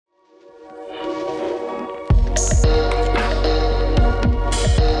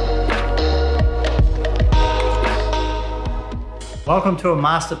Welcome to a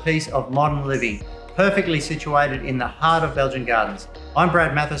masterpiece of modern living, perfectly situated in the heart of Belgian Gardens. I'm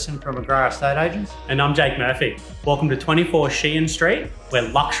Brad Matheson from Agrara Estate Agents. And I'm Jake Murphy. Welcome to 24 Sheehan Street, where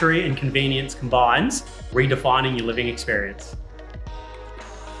luxury and convenience combines, redefining your living experience.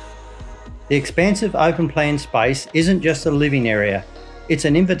 The expansive open plan space isn't just a living area, it's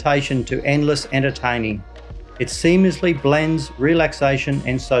an invitation to endless entertaining. It seamlessly blends relaxation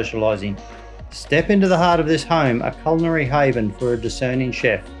and socialising. Step into the heart of this home, a culinary haven for a discerning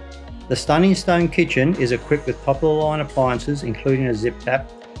chef. The stunning stone kitchen is equipped with top-of-the-line appliances including a zip tap,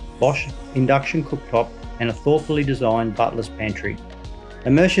 Bosch induction cooktop and a thoughtfully designed butler's pantry.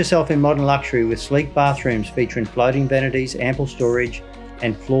 Immerse yourself in modern luxury with sleek bathrooms featuring floating vanities, ample storage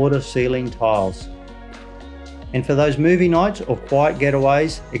and floor-to-ceiling tiles. And for those movie nights or quiet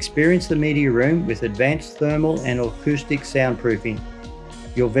getaways, experience the media room with advanced thermal and acoustic soundproofing.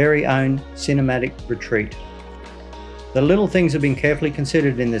 Your very own cinematic retreat. The little things have been carefully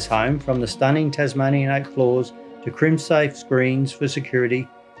considered in this home, from the stunning Tasmanian oak floors to crimp-safe screens for security,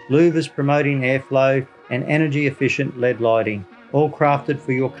 louvers promoting airflow and energy-efficient LED lighting, all crafted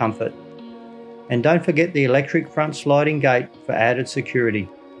for your comfort. And don't forget the electric front sliding gate for added security.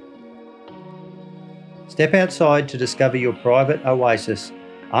 Step outside to discover your private oasis,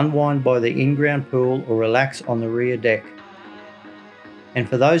 unwind by the in-ground pool or relax on the rear deck. And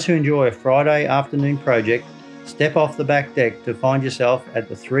for those who enjoy a Friday afternoon project, step off the back deck to find yourself at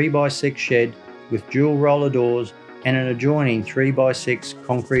the 3x6 shed with dual roller doors and an adjoining 3x6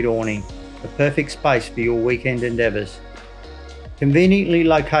 concrete awning, the perfect space for your weekend endeavours. Conveniently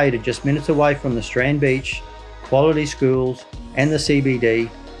located just minutes away from the Strand beach, quality schools and the CBD,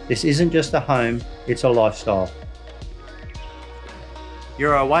 this isn't just a home, it's a lifestyle.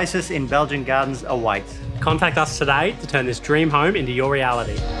 Your oasis in Belgian Gardens awaits. Contact us today to turn this dream home into your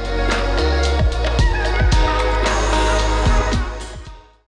reality.